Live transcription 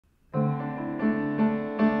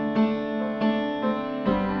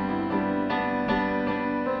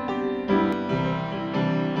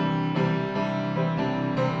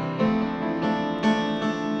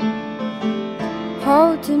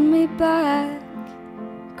me back,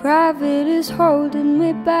 gravity's holding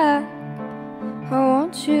me back. I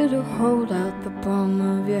want you to hold out the palm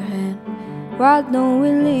of your hand. Why don't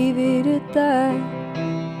we leave it at that?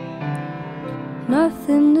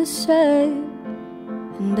 Nothing to say,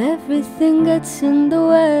 and everything gets in the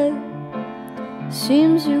way.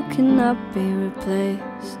 Seems you cannot be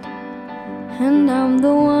replaced, and I'm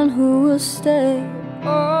the one who will stay.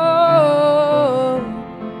 Oh,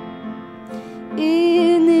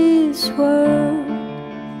 in this world,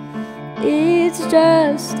 it's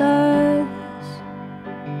just us.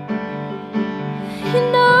 You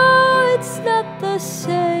know it's not the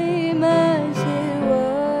same as it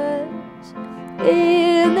was.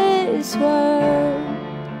 In this world,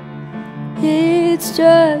 it's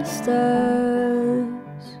just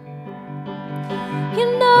us. You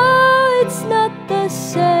know it's not the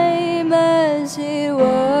same as it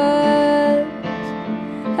was,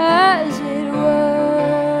 as it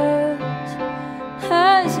was,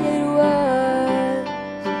 as it was.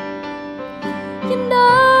 You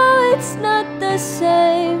know it's not the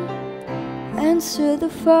same. Answer the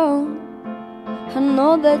phone, I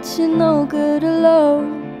know that you're no good alone.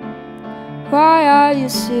 Why are you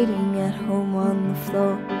sitting at home on the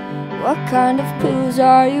floor? What kind of pills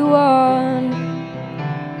are you on?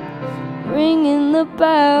 Ringing the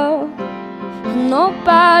bell,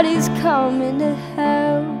 nobody's coming to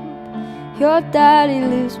help. Your daddy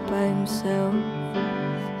lives by himself,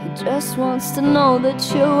 he just wants to know that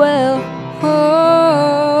you're well.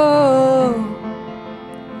 Oh,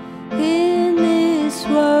 in this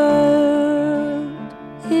world,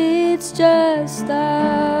 it's just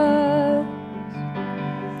us.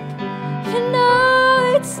 You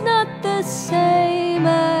know it's not the same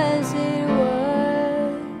as it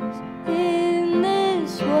was. In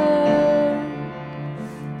this world,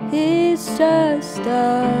 it's just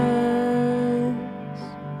us.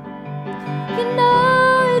 You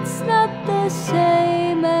know it's not the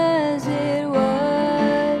same as it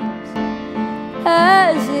was,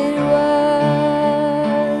 as it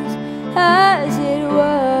was, as it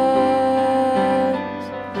was.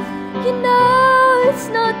 You know it's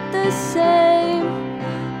not the same.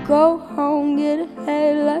 Go home, get a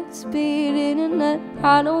headlight, speed internet.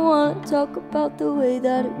 I don't wanna talk about the way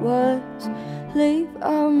that it was. Leave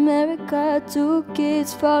America, 2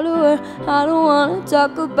 kids, follow her. I don't wanna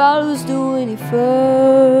talk about who's doing it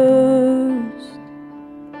first.